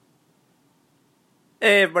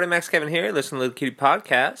Hey everybody, Max Kevin here. Listen to Little Cutie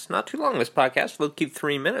Podcast. Not too long this podcast, Little Cute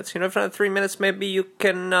 3 minutes. If in 3 minutes maybe you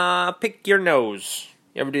can pick your nose.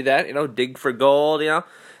 You ever do that? Dig for gold,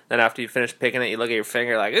 Then after you finish picking it, you look at your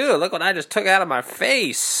finger like, ooh, look what I just took out of my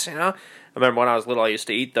face, I remember when I was little I used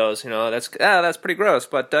to eat those, that's pretty gross.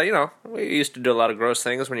 But, we used to do a lot of gross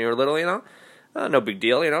things when you were little, no big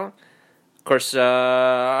deal, Of course,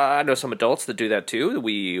 I know some adults that do that too.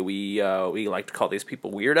 We like to call these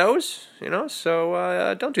people weirdos,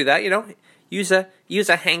 So don't do that, Use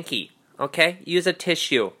a hanky, okay? Use a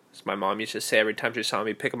tissue. As my mom used to say every time she saw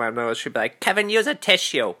me picking my nose, she'd be like, "Kevin, use a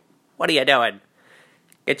tissue. What are you doing?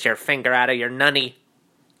 Get your finger out of your nunny.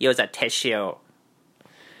 Use a tissue."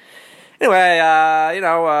 Anyway,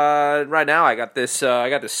 right now I got this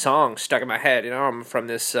song stuck in my head. I'm from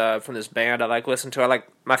this band I like listening to.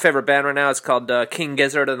 My favorite band right now. It's called King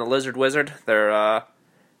Gizzard and the Lizard Wizard. They're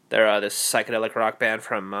this psychedelic rock band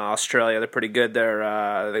from Australia. They're pretty good.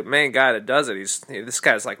 The main guy that does it. This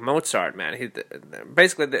guy's like Mozart, man.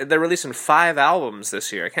 They're releasing 5 albums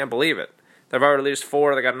this year. I can't believe it. They've already released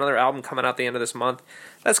 4. They got another album coming out the end of this month.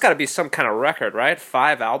 That's got to be some kind of record, right?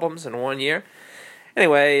 5 albums in 1 year.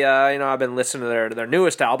 Anyway, I've been listening to their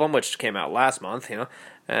newest album, which came out last month,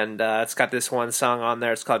 and it's got this one song on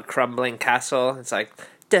there. It's called Crumbling Caaaaaaaaaaastle. It's like,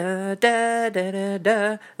 da da da da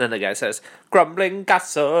da. And then the guy says, "Crumbling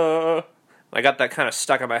Caaaaaaaaaaastle." I got that kind of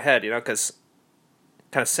stuck in my head, because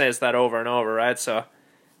it kind of says that over and over, right? So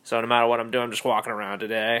no matter what I'm doing, I'm just walking around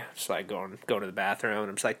today, just like going to the bathroom, and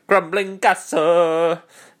I'm just like, "Crumbling Caaaaaaaaaaastle,"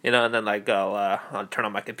 and then I'll turn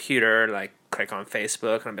on my computer, click on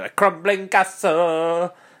Facebook, and I'll be like, "Crumbling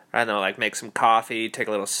Caaaaaaaaaaastle," and then I'll make some coffee, take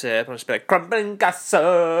a little sip, and just be like, "Crumbling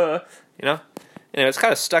Caaaaaaaaaaastle," Anyway, it's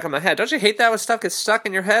kind of stuck in my head. Don't you hate that when stuff gets stuck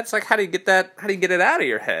in your head? It's like, how do you get it out of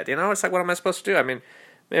your head? It's like, what am I supposed to do? I mean,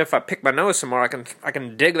 maybe if I pick my nose some more, I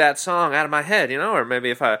can dig that song out of my head, or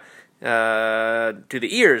maybe if I do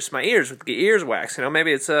my ears with the ears wax,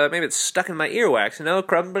 maybe it's stuck in my earwax,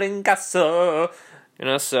 "Crumbling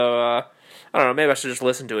Caaaaaaaaaaastle," so I don't know, maybe I should just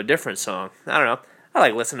listen to a different song. I don't know. I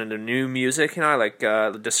like listening to new music, I like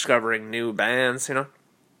discovering new bands, A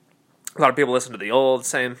lot of people listen to the old,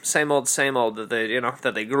 same old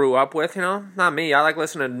that they grew up with, Not me. I like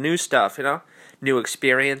listening to new stuff, New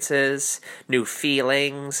experiences, new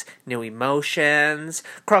feelings, new emotions.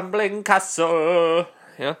 Crumbling Caaaaaaaaaaastle,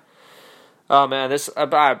 Oh man,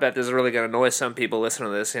 I bet this is really gonna annoy some people listening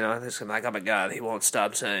to this. They're gonna be like, "Oh my god, he won't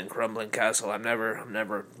stop saying Crumbling Caaaaaaaaastle. I'm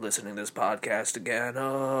never listening to this podcast again."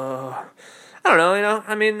 Oh, I don't know.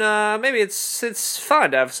 I mean, maybe it's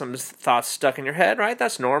fun to have some thoughts stuck in your head, right?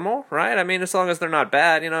 That's normal, right? I mean, as long as they're not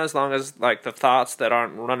bad, as long as the thoughts that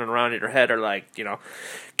aren't running around in your head are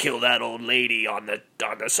kill that old lady on the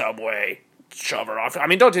subway, shove her off. I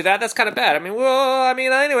mean, don't do that. That's kind of bad. Anyway,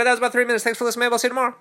 that was about 3 minutes. Thanks for listening. Maybe I'll see you tomorrow.